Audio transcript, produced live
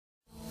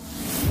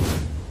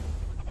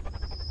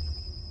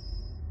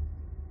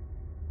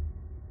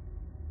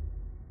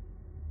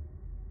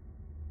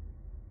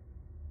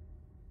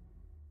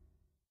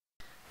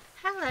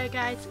Hello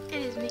guys, it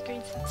is me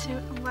Green2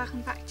 and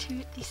welcome back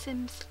to The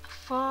Sims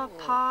 4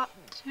 part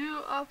 2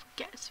 of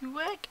Get to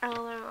Work,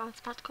 although I was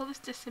about to call this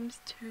The Sims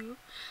 2.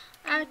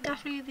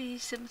 Definitely The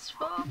Sims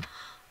 4,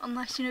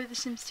 unless you know The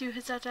Sims 2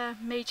 has had a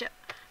major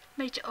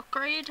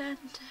upgrade and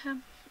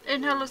it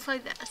now looks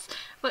like this.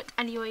 But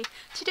anyway,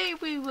 today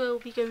we will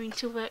be going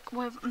to work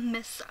with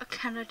Miss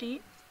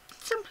Kennedy,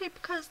 simply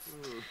because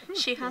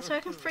she has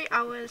working 3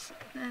 hours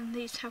and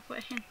these have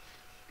working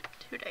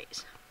 2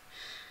 days.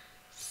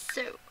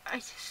 So I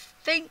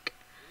think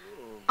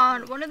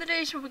on one of the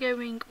days we'll be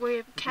going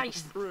with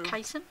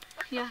Kyson.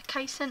 Yeah,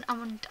 Kyson,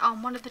 and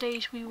on one of the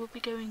days we will be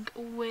going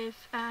with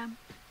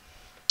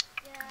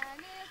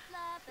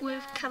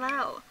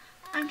Kalal.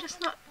 I'm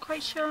just not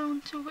quite sure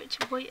on to which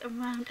way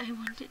around I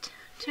want it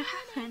to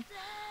happen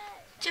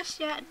just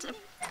yet,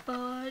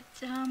 but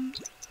I'm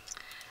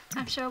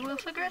sure we'll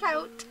figure it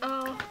out.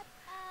 Or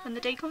when the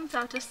day comes,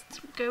 I'll just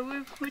go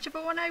with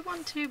whichever one I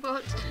want to,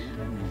 but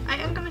I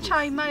am going to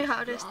try my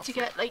hardest to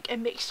get like a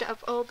mixture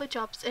of all the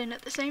jobs in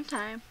at the same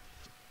time.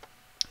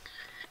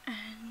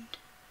 And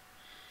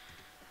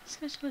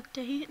schedule a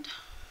date.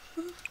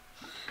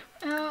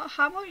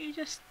 How about you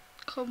just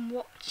come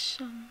watch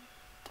some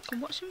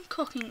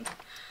cooking?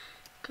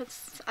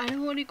 Because I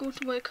don't want to go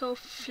to work all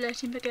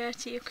flirty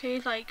McGurty, okay?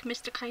 Like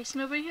Mr. Kyson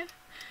over here.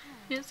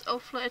 Yes, all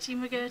flirty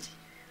McGurty.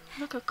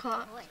 Look at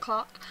Clark.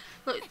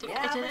 Look,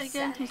 I did it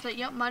again. He's like,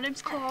 yep, my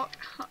name's Clark.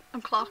 I'm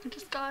Clark in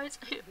disguise.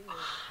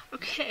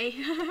 Okay.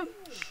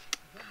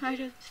 I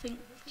don't think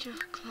you're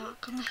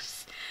Clark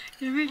unless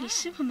you're really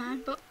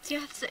Superman. But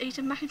yeah, it's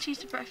eating mac and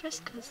cheese for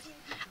breakfast because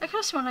I could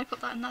have sworn I put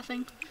that in that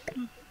thing.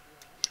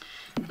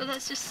 So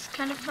that's just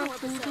kind of how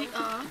cool they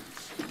are.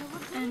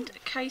 And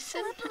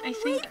Kyson, I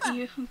think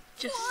you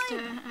just,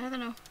 I don't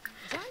know,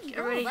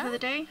 get ready for the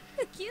day.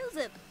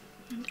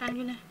 And I'm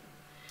gonna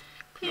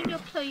clean your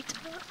plate,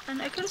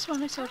 and I could have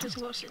sworn I told her to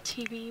watch the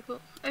TV, but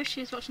oh,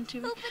 she is watching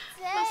TV.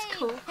 That's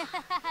cool.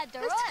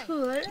 That's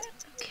cool.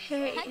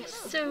 Okay,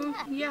 so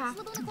yeah,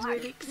 I'm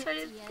really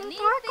excited for the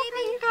park with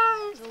you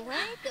guys.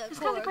 It's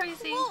kind of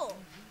crazy.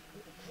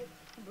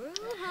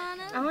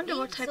 I wonder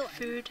what type of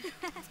food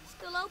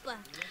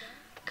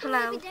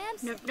Kalal,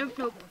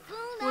 nope,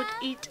 would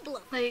eat,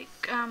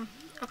 like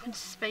up in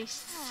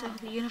space, or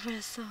the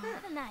universe, or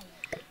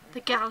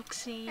the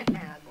galaxy.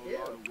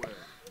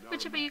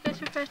 Whichever you guys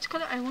prefer to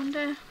call it, I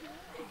wonder.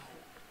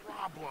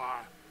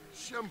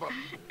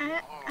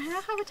 I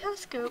don't have a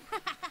telescope.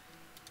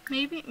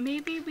 Maybe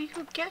we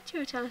could get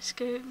you a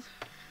telescope,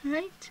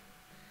 right?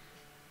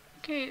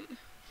 Okay,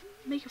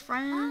 make a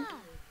friend.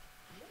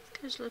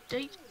 Schedule a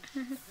date. I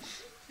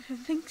don't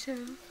think so.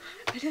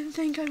 I don't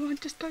think I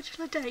want to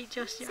schedule a date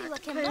just yet.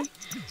 Okay,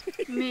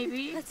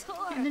 maybe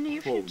in the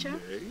near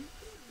future.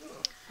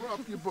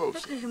 Look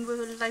at him with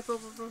a light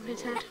bulb above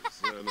his head.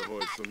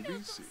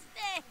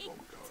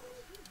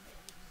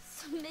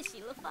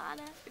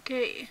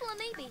 Okay.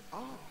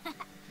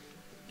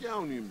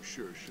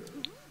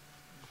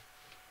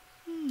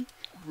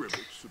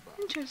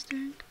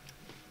 Interesting.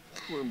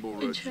 Interesting.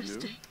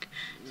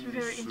 It's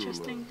very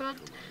interesting, but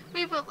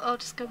we will all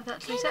just go with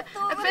that later.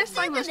 At first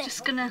I was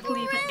just gonna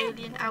leave an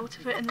alien out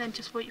of it and then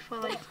just wait for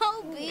like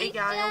a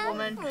guy or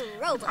woman.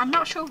 I'm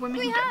not sure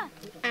women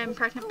get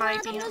pregnant by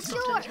being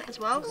assaulted as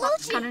well.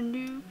 That's kind of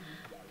new.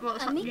 Well,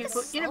 it's not new,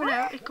 but you never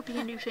know, it could be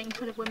a new thing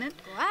for the women.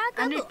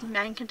 And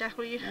men can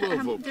definitely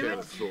do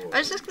it. I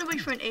was just going to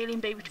wait for an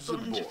alien baby to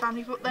born into your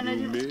family, but then I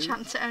didn't have a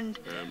chance and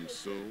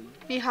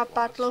we had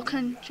bad luck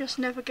and just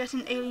never get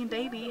an alien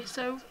baby,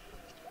 so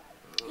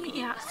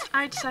yes,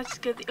 I decided to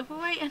go the other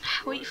way and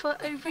wait for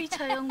a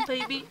retail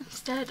baby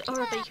instead,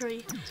 or a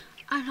bakery.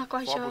 I'm not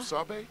quite sure.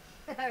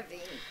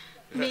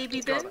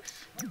 Maybe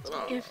both,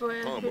 if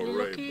we're really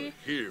lucky.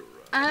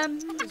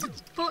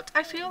 But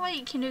I feel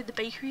like, you know, the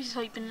bakery's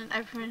like been in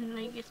everything,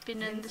 like it's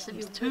been in The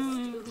Sims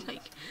 2,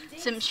 like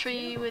Sims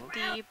 3 with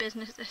the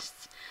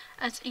businesses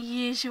as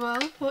usual,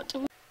 but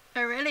it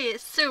really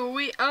is. So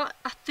we are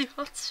at the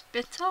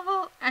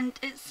hospital and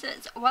it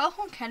says,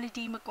 welcome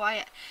Kennedy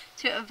McQuire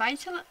to a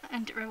vital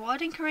and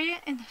rewarding career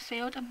in the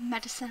field of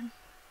medicine.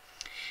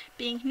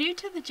 Being new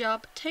to the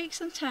job takes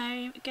some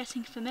time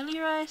getting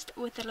familiarised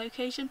with the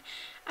location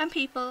and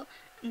people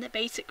and the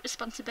basic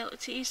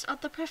responsibilities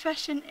of the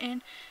profession.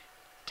 In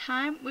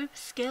time, with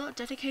skill,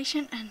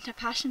 dedication and a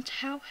passion to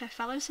help her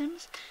fellow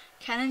Sims,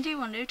 Kennedy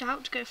will no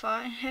doubt go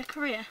far in her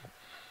career.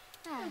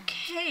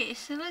 Okay,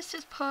 so let's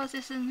just pause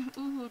this and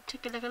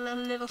take a look at a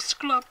little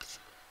scrubs.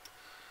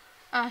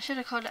 I should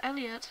have called it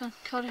Elliot and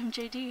called him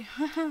JD.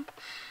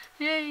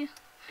 Yay.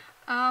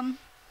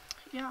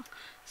 Yeah,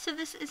 so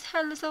this is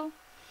her little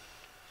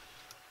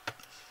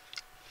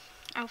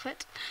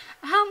outfit.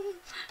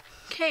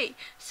 Okay,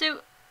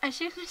 so as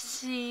you can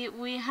see,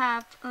 we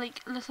have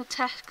like little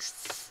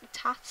tasks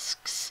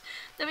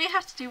that we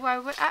have to do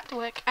while we're at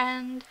work,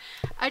 and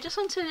I just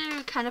want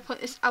to kind of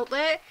put this out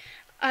there.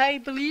 I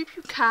believe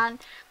you can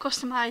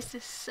customize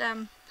this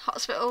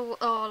hospital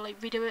or like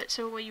redo it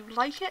so where you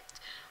like it.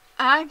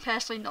 I'm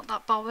personally not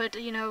that bothered,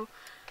 you know.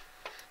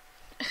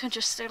 I can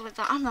just stay like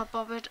that. I'm not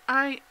bothered.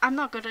 I'm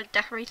not good at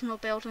decorating or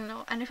building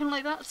or anything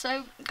like that,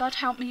 so God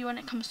help me when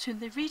it comes to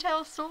the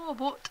retail store,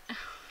 but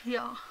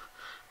yeah,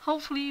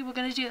 hopefully we're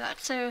gonna do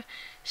that. So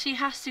she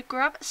has to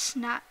grab a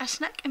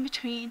snack in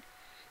between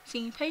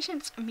seeing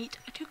patients and meet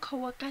 2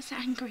 co-workers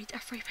and greet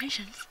 3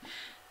 patients.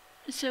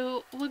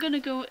 So we're gonna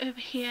go over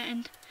here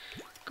and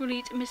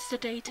greet Mr.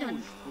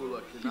 Dayton.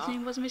 His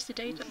name was Mr.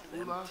 Dayton.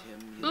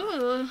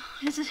 Oh,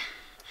 he's a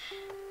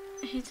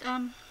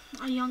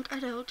young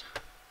adult,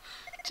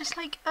 just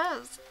like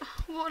us.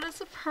 What a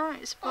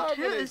surprise! But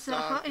who is the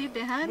hottie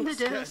behind the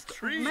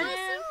desk? Man,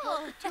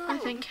 I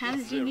think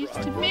Kennedy needs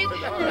to meet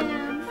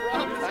him.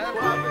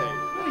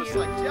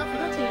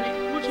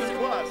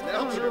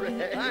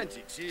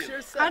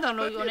 I don't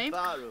know your name.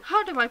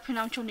 How do I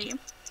pronounce your name?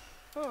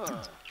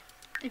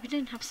 If you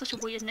didn't have such a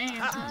weird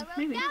name,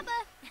 maybe.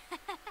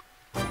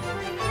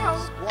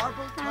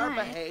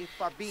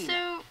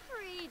 So,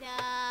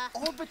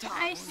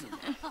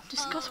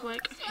 discuss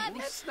work.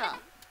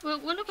 Well,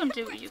 we're not gonna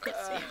do what you could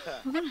see.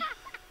 We're gonna.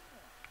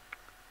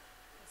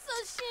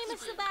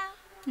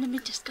 Let me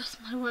discuss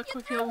my work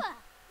with you.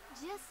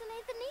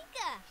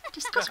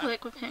 Discuss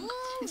work with him.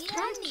 He's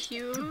kind of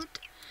cute.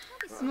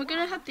 And we're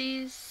gonna have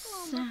these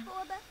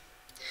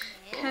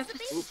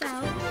curved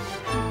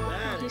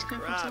south. He's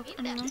going from south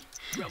anyway.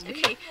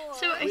 Okay,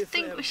 so I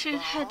think we should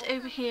head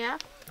over here.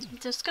 I'm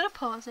just gonna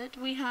pause it.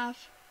 We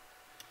have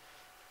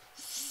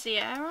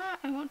Sierra,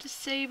 I want to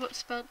say, but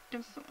spelled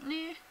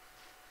differently.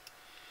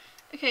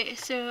 Okay,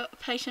 so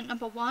patient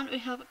number 1, we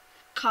have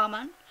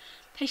Carmen.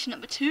 Patient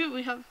number 2,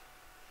 we have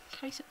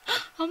Tyson.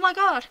 Oh my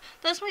god,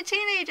 that's my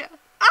teenager!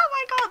 Oh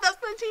my god,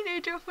 that's my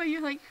teenager! Where you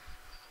like,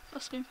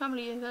 Austrian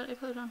family that I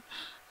put on.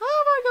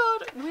 Oh my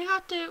god, we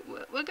have to,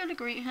 we're gonna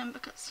greet him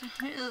because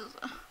he is,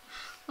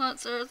 well,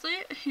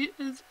 seriously, he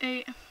is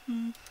a,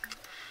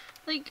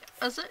 like,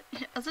 as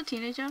a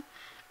teenager,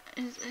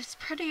 it's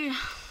pretty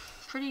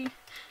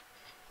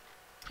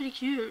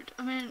cute.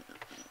 I mean,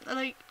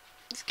 like,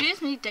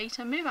 excuse me,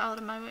 Data, move out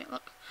of my way.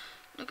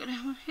 Look at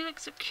him. He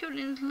looks so cute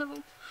in his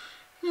little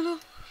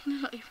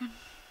apron.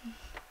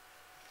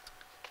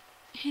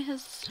 He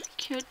has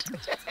cute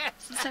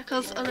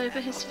circles all over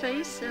his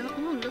face. So,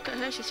 oh, look at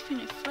her. She's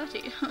feeling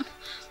flirty.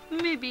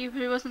 Maybe if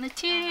he wasn't a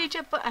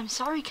teenager, but I'm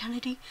sorry,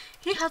 Kennedy.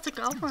 He has a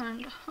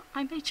girlfriend.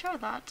 I made sure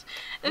of that.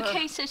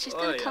 Okay, so she's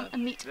gonna come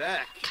and meet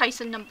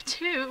Kaisen number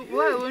 2.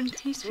 Whoa, and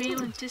he's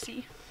feeling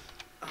dizzy.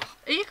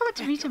 Are you going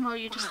to meet him, or are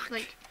you just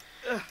like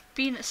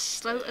being as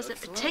slow as a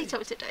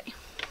potato today?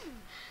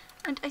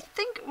 And I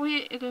think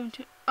we are going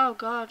to. Oh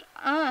God!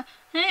 I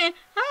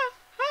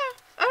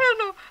don't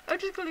know. I'm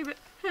just gonna leave it.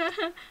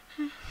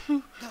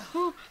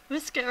 Oh,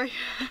 that's scary.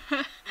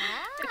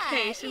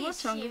 Okay, so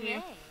what's wrong with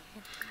you?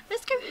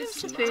 Let's give him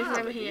some food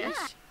over here.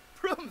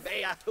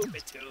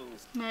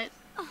 Mate.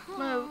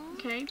 Well,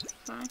 okay,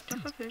 fine.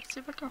 Don't have food.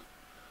 Sit back up.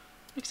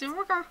 Sit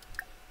back up.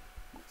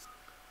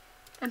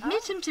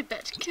 Admit him to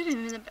bed. Get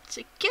him in the bed.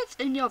 So get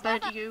in your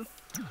bed, you.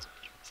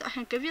 So I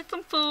can give you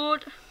some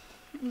food.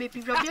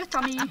 Maybe rub your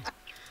tummy.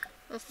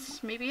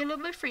 That's maybe a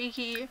little bit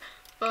freaky,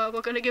 but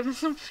we're gonna give him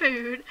some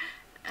food,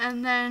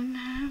 and then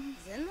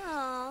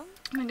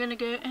we're gonna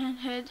go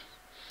ahead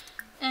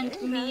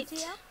and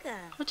meet.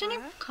 What's your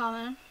name?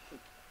 Colin.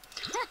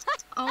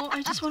 Oh,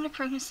 I just want to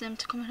promise him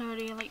to come in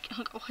already, like,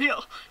 oh here,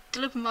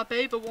 deliver my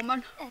baby,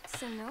 woman.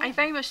 I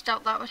very much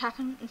doubt that would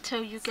happen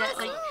until you get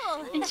like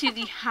into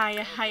the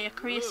higher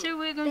career. So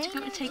we're going to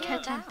go and take her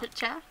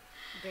temperature.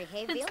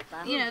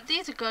 You know,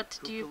 these are good to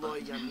do,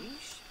 but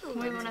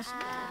we want to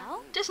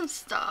do some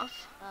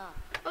stuff.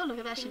 Oh, look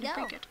at that, she did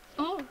pretty good.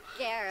 Oh,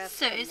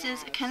 so it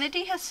says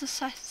Kennedy has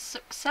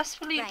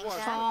successfully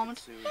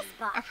performed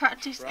a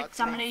practice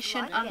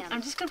examination.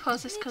 I'm just going to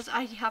pause this because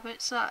I have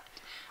it so that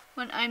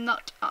when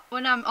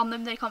I'm on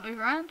them, they can't move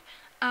around.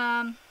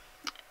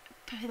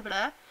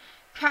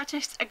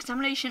 Practice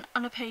examination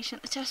on a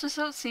patient. The test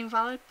results seem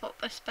valid, but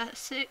the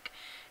specific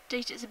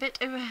data is a bit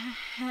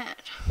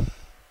overhead.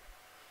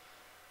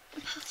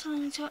 Pass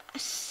on to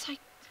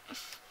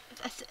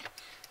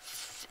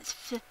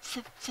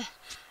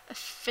a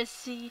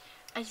fizzy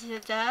as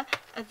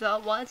the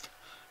what?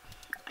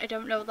 I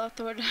don't know that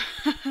word.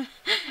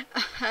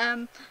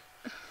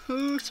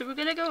 So we're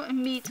gonna go and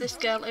meet this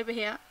girl over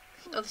here.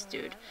 Oh, this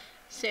dude,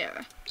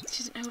 Sarah.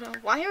 She's an older.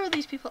 Why are all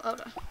these people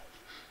older?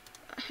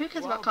 Who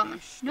cares about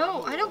Carmen?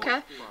 No, I don't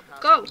care.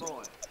 Go.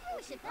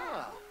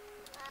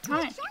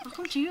 Fine, I'll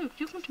come to you.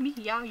 You come to me.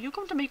 Yeah, you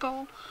come to me,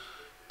 girl.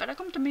 Better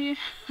come to me.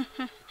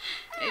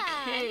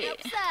 Okay.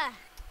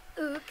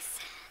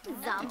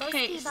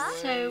 Okay,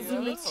 so we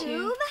need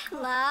to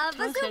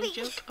translate a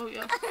joke. Oh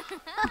yeah.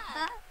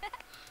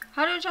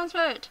 How do I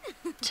transfer it?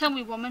 Tell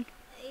me, woman.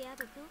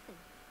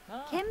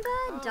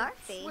 Kimba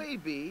Darcy.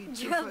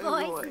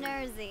 Dravois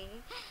Nersey.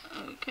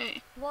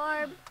 Okay.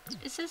 Warb.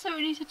 It says that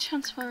we need to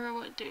transfer or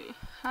what do.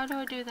 How do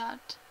I do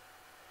that?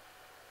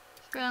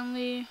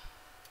 Friendly.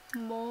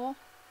 More.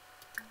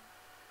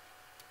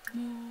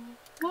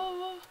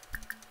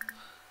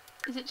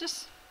 Is it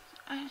just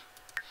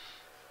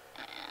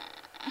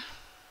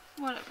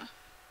whatever.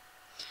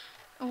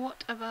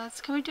 Whatever.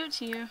 Can we do it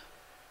to you?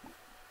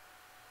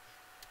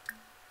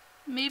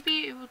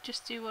 Maybe it will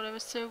just do whatever.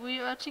 So we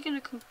are actually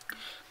going to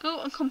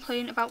go and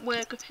complain about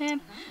work with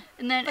him,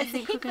 and then I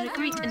think we're going to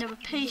greet another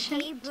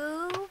patient.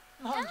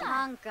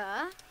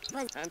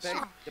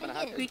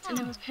 Greet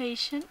another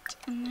patient,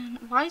 and then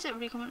why is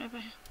everybody coming over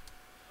here?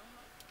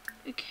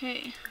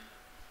 Okay.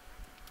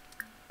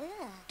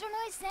 Oh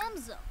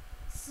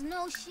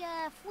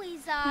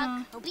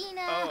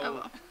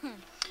well.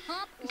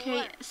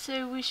 Okay,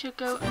 so we should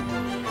go and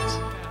meet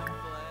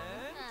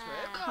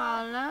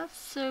Carla.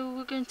 So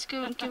we're going to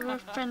go and give her a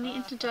friendly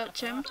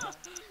introduction.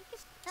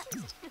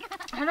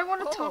 I don't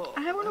want to talk.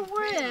 I want to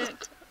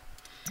work.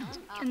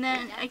 And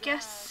then I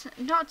guess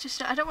not just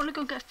that. I don't want to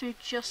go get food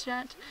just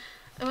yet.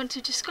 I want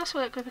to discuss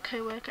work with a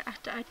co-worker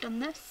after I've done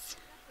this.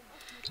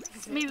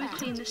 Maybe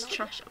clean this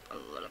trash up a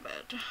little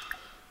bit.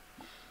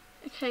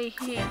 Okay,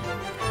 here.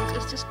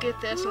 Let's just get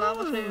this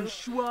lava food.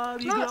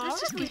 No, let's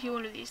just give you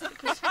one of these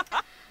because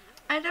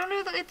I don't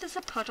know that there's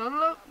a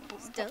puddle.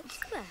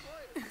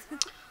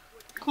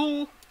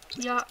 Cool.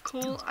 Yeah,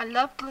 cool. I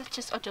love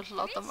glitches. I just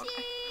love them.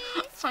 Okay.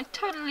 So I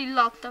totally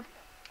love them.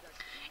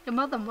 You're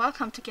more than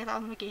welcome to get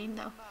out of the game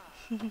though.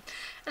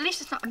 At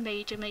least it's not a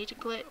major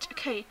glitch.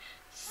 Okay.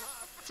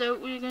 So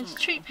we're going to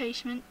treat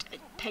patient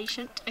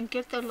and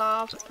give the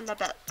love a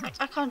bit.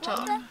 I can't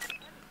talk.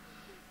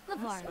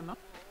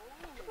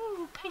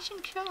 Ooh,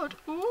 patient cured.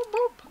 Ooh,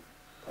 boop.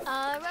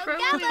 Throw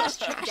away this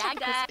trash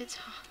because it's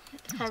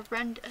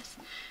horrendous.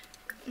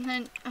 And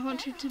then I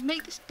want you to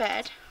make this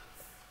bed.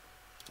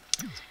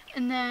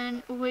 And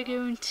then we're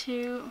going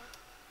to,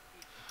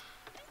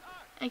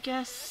 I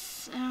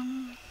guess,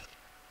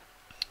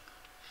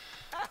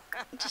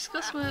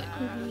 discuss work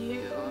with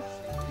you.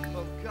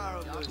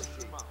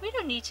 We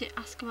don't need to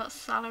ask about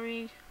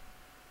salary.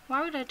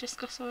 Why would I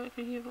discuss work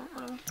with you? But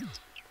whatever.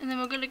 And then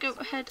we're gonna go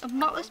ahead and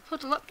mop this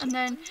puddle up, and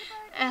then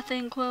I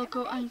think we'll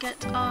go and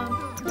get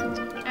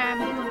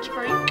lunch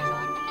break.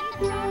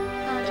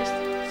 Just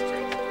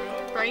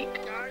break.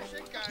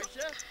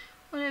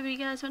 Whatever you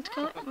guys want to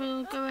call it,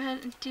 we'll go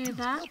ahead and do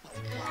that.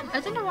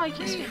 I don't know why I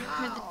keep speaking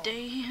with the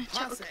day.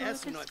 Chat with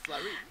coworkers.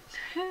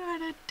 Who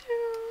would I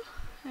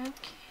do?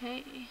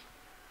 Okay.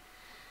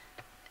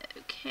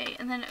 Okay,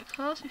 and then of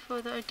course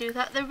before I do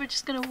that, then we're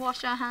just gonna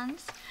wash our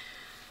hands.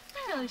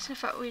 At least I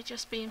thought we'd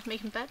just be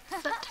making beds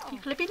that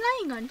people would be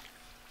laying on.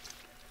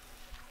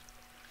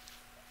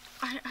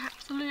 I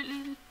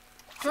absolutely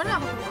do I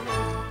not have a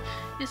water?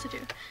 Yes I do.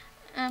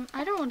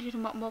 I don't want you to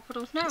mop more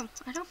puddles. No,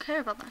 I don't care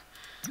about that.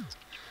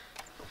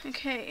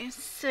 Okay,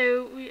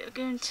 so we are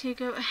going to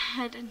go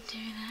ahead and do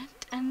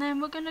that, and then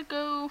we're gonna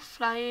go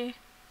fly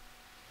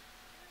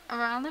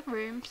around the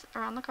rooms,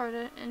 around the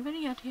corridor.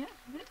 Anybody out here?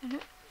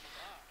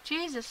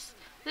 Jesus,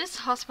 this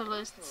hospital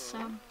is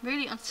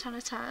really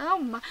unsanitary. Oh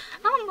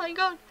my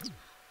god!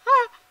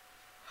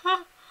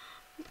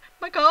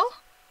 My girl.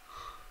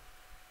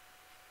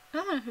 I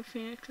don't know who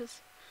Phoenix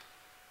is.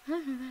 I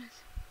don't know who that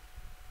is.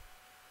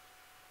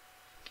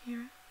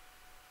 Kira.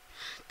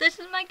 This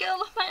is my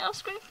girl of my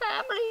Oscar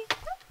family.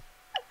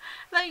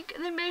 Like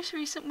the most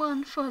recent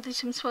one for the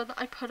Sims 4 that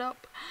I put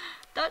up.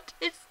 That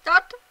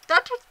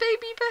was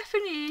baby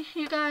Bethany,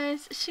 you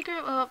guys. She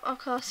grew up, of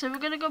course. So we're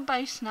gonna go buy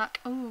a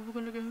snack. Oh, we're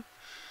gonna go.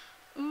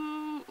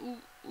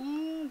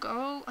 Ooh,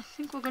 girl. I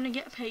think we're gonna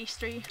get a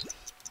pastry.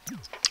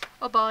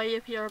 Or boy,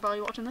 if you're a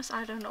boy watching this,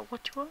 I don't know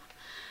what you are,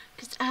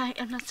 because I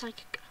am not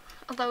psychic.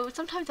 Although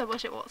sometimes I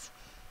wish it was.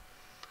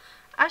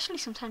 Actually,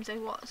 sometimes I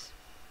was.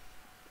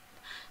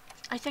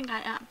 I think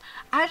I am.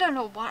 I don't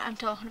know what I'm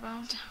talking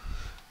about.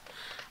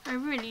 I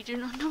really do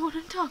not know what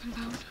I'm talking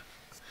about.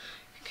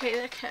 Okay,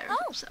 they're caring for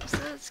themselves, so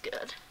that's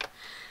good.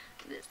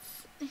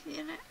 It's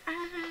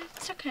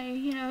okay,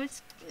 you know,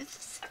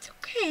 it's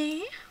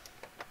okay.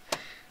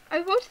 I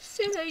wanted to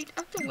say that I'd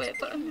have to wait,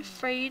 but I'm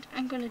afraid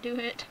I'm gonna do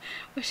it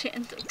when she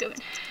ends up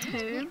going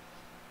home.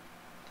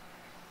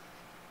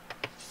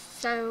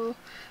 So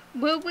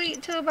we'll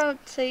wait till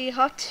about say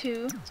half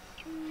two,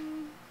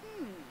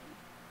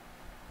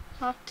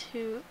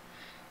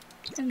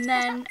 and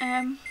then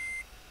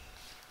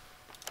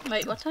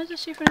wait, what time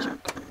does she finish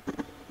work?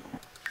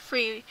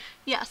 3.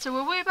 Yeah, so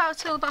we'll wait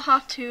till about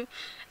half 2,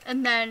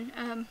 and then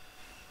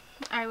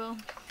I will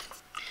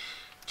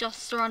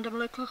just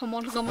randomly click on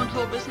one of them and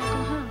hope it's not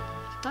going home.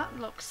 That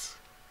looks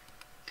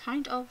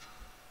kind of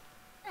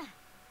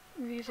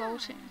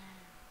revolting.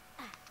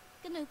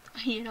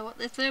 You know what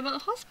they say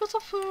about hospital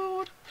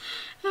food.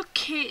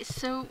 Okay,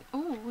 so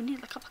we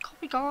need a cup of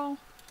coffee, girl.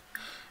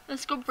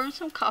 Let's go brew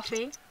some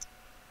coffee.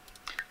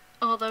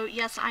 Although,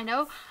 yes, I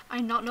know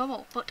I'm not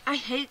normal, but I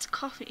hate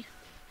coffee.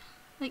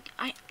 Like,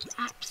 I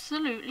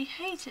absolutely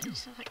hate it.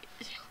 It's like,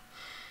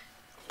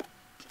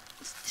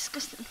 it's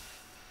disgusting.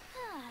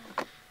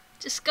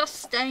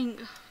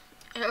 Disgusting.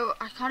 Oh,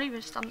 I can't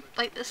even stand,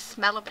 like, the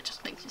smell of it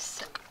just makes me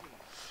sick.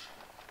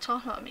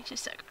 Talking about it makes you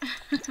sick.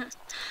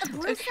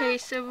 Okay,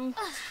 so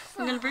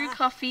we're gonna brew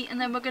coffee, and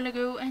then we're gonna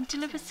go and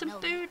deliver some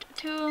food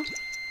to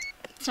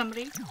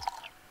somebody.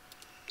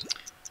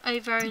 A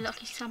very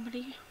lucky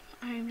somebody.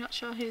 I'm not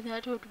sure who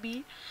that would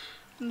be,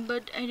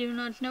 but I do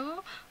not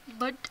know.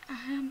 But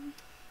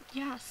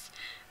yes.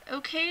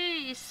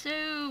 Okay,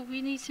 so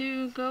we need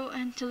to go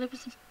and deliver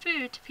some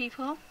food to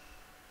people.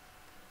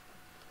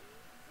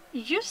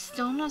 You're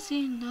still not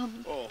seeing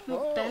them,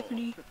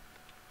 Bethany.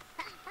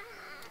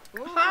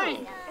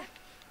 Fine.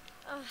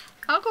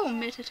 I'll go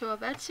admit it to her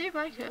bed. See if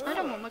I can. I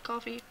don't want my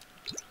coffee.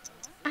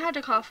 I had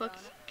a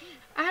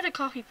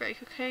coffee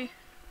break, okay?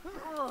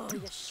 Oh,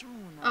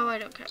 I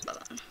don't care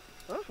about that.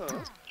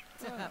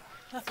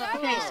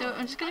 Okay, so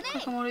I'm just gonna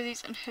click on one of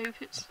these and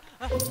hope it's...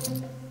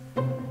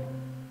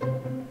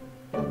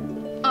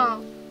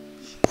 Oh.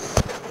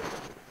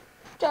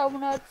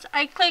 Donuts.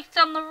 I clicked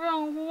on the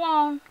wrong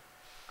one.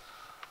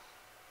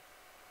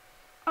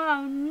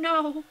 Oh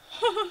no.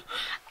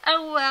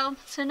 Oh well.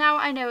 So now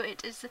I know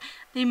it is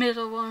the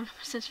middle one,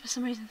 since for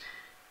some reason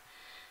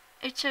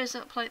it shows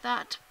up like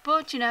that.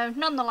 But you know,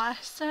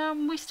 nonetheless,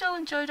 we still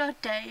enjoyed our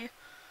day.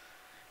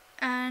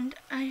 And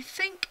I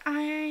think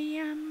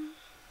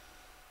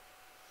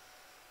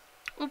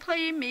we'll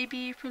play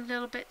maybe for a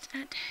little bit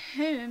at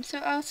home. So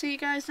I'll see you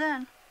guys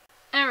then.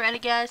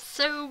 Alrighty guys,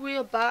 so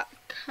we're back.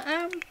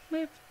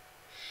 We're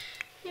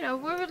a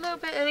little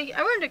bit early.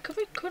 I wonder, could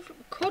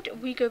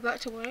we go back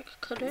to work?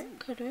 Could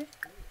we?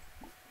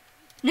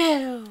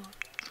 No!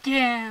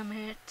 Damn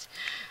it.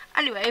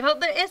 Anyway, but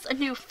there is a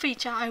new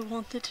feature I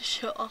wanted to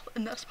show off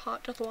in this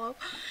part as well.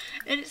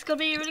 And it's gonna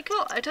be really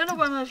cool. I don't know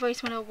why my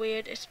voice went all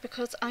weird. It's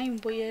because I'm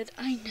weird.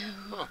 I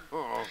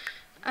know.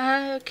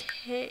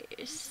 Okay,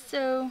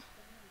 so...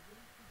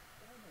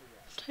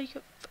 take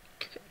a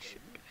vacation.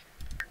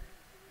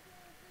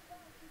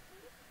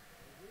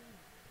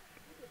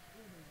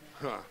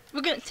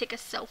 We're gonna take a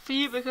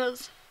selfie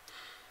because...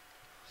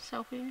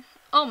 selfie?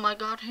 Oh my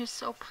god, he's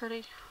so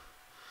pretty.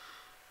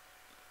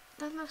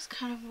 That looks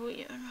kind of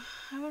weird.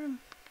 I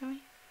wouldn't... can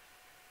we?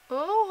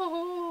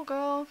 Oh,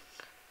 girl.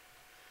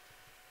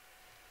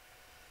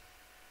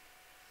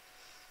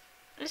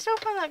 I still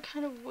find that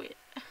kind of weird.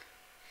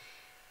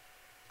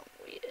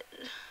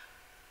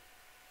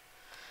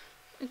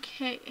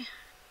 Okay.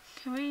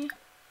 Can we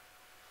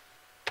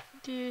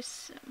do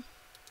some...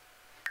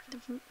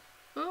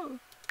 oh.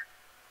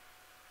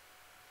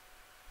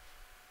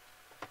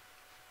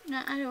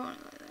 No, I don't want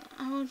it like that.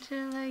 I want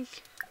to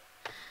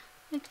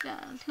like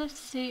that. Let's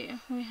see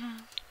if we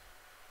have...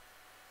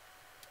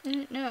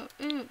 no,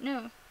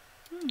 no.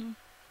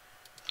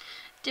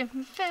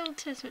 Different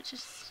filters, which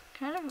is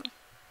kind of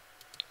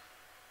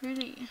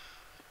really...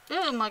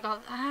 oh my god,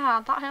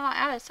 that highlight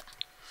eyes.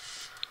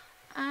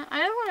 I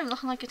don't want him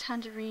looking like a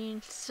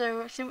tangerine,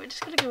 so I think we're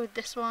just gonna go with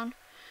this one.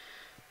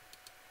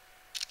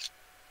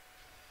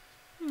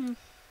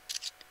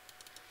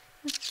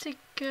 Let's take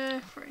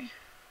 3.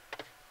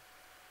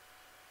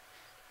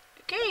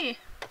 Okay.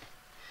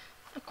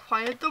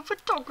 Acquired the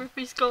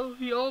photography skill,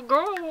 your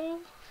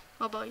girl.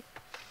 Oh boy.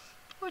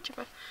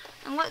 Whichever.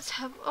 And let's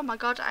have... oh my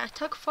god, I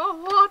took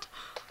forward.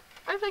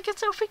 I make a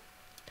selfie.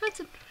 That's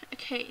it.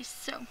 Okay,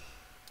 so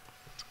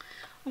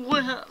we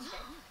have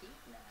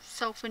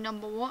selfie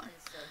number 1.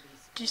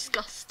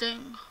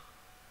 Disgusting.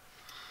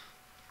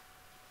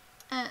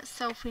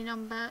 Selfie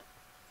number...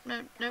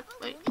 no,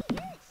 wait.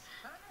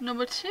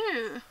 Number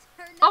 2.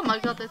 Oh my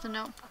god, there's a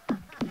no.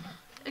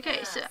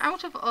 Okay, so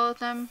out of all of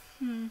them,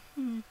 I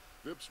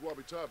would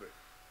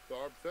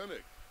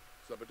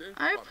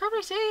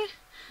probably say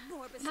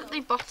that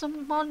the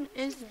bottom one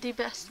is the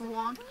best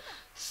one.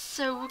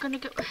 So we're gonna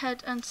go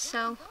ahead and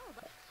sell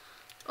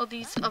all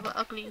these other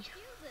ugly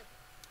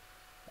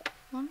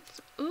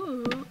ones.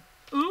 Ooh,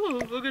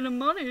 we're gonna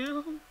money.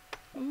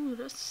 Ooh,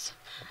 that's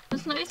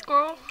nice,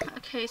 girl.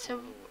 Okay,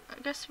 so I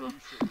guess we'll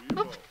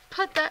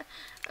put that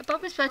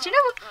above his bed. You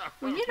know what?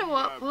 Well, you know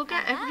what? We'll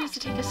get everybody to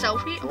take a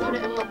selfie and put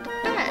it above the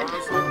bed.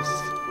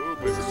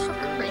 This is how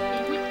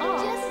creepy we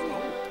are.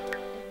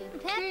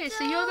 Okay,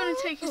 so you're gonna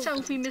take a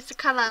selfie, Mr.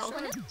 Kal-El,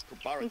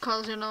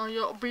 because you know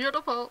you're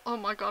beautiful. Oh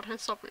my god,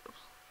 he's so beautiful.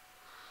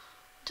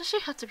 Does she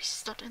have to be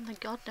stuck in the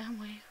goddamn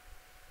way?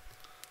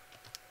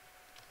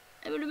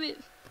 I'm gonna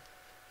move.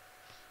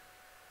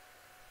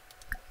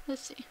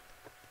 Let's see.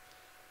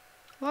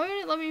 Why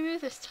won't it let me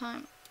move this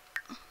time?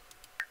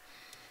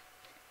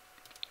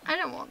 I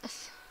don't want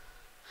this.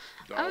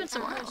 I want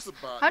somewhere else.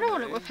 I don't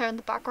want it with her in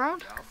the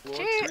background.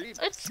 Gee,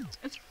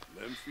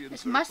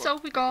 it's my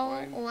selfie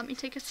girl. Let me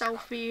take a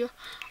selfie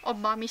all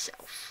by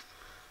myself.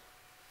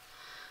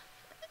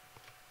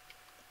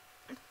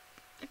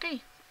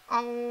 Okay.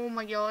 Oh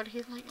my god,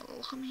 he's like,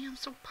 look at me, I'm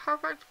so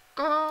perfect,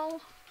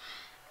 girl.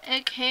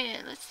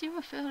 Okay, let's see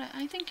what filter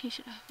I think he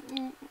should have.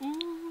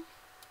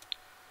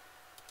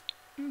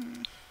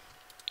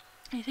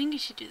 I think he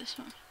should do this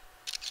one.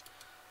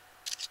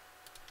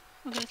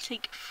 We're going to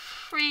take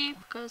 3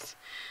 because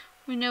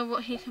we know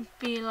what he can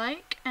be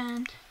like.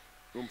 And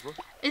I think we're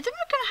going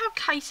to have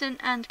Kyson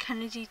and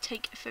Kennedy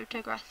take a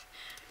photograph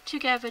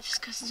together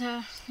just because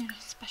they're, you know,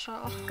 special.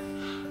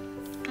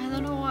 I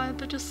don't know why,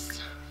 but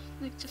just,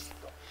 like, just...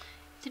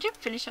 Did you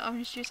finish the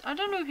orange juice? I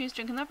don't know if he was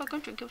drinking that, but go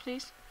drink it,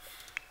 please.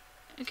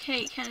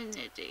 Okay,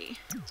 Kennedy.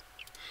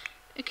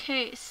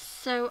 Okay,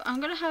 so I'm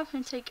going to have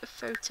him take a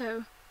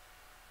photo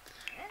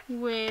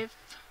with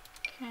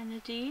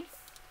Kennedy.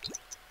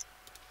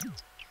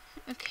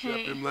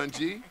 Okay.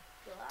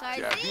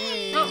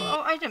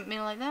 Oh, I didn't mean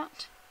like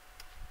that.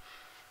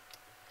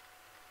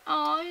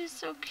 Oh, he's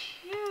so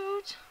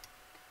cute.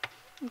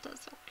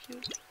 That's so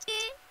cute.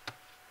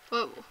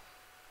 Whoa.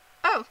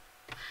 Oh.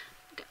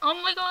 Oh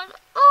my god.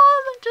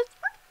 Oh,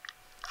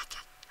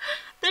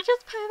 they're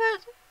just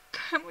perfect.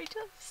 Can we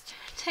just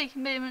take a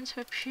moment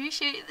to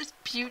appreciate this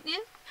beauty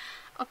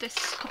of this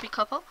copy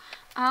couple?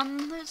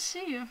 Let's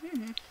see.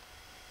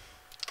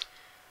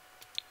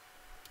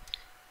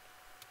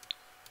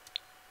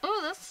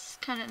 Oh, that's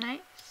kind of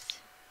nice.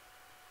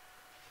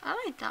 I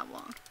like that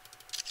one.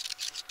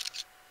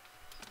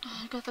 Oh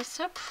my god, they're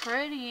so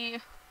pretty.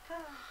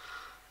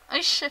 I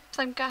ship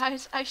them,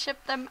 guys. I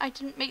ship them. I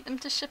didn't make them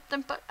to ship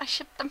them, but I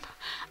ship them.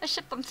 I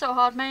ship them so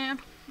hard, man.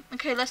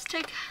 Okay, let's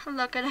take a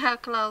look at how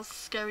Kalal's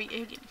scary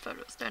alien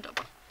photos turned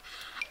up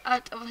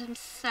out of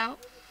himself.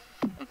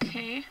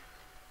 Okay.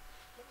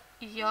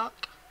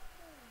 Yuck.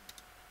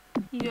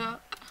 Yuck.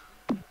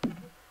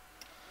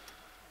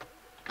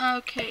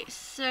 Okay,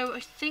 so I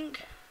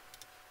think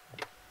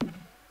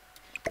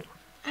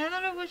I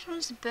don't know which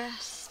one's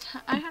best.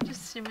 I have to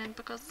zoom in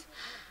because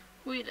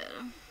we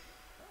don't.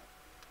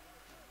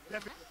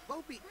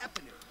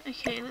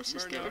 Okay, let's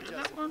just get rid of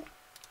that one.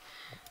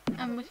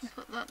 And we can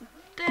put that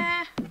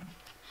there.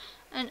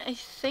 And I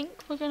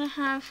think we're gonna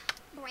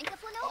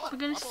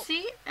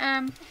see,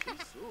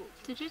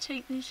 did you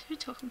take these? Who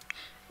took them?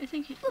 I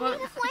think he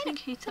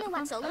took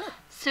them.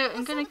 So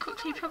I'm gonna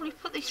quickly probably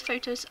put these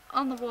photos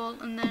on the wall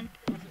and then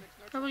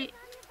probably,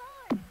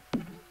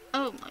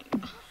 oh my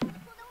god.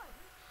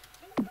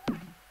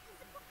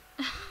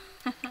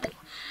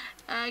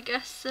 I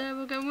guess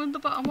we'll go with the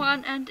bottom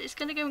one, and it's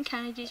gonna go in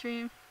Kennedy's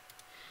room,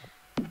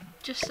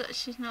 just so that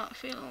she's not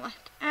feeling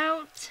left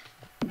out.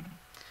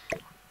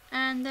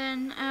 And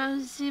then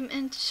I'll zoom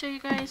in to show you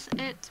guys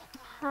it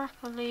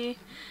properly.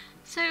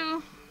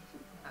 So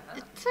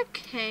it's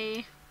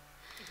okay,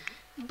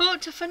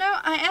 but for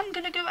now I am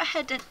gonna go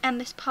ahead and end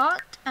this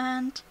part,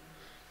 and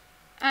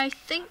I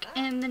think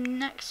in the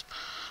next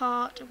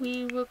part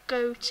we will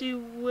go to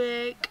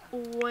work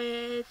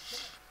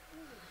with,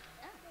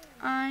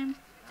 I'm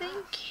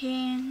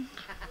thinking,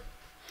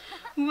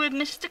 with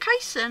Mr.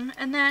 Kyson,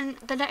 and then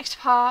the next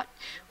part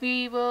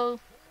we will,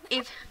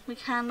 if we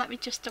can, let me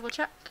just double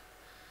check.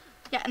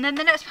 Yeah, and then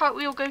the next part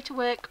we will go to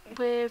work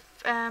with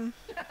Kalal,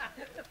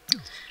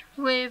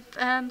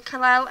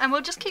 and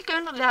we'll just keep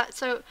going like that.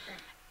 So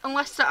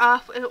unless they're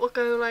off, it will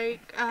go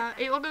like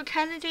it will go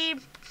Kennedy,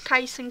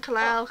 Kyson,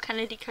 Kalal,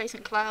 Kennedy,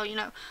 Kyson, Kalal. You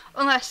know,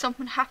 unless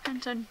something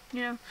happens and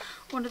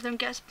one of them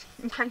gets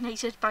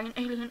impregnated by an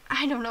alien.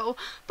 I don't know.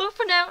 But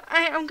for now,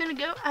 I am gonna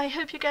go. I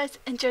hope you guys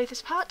enjoy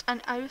this part,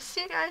 and I will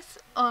see you guys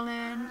all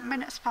in my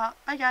next part.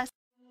 Bye, guys.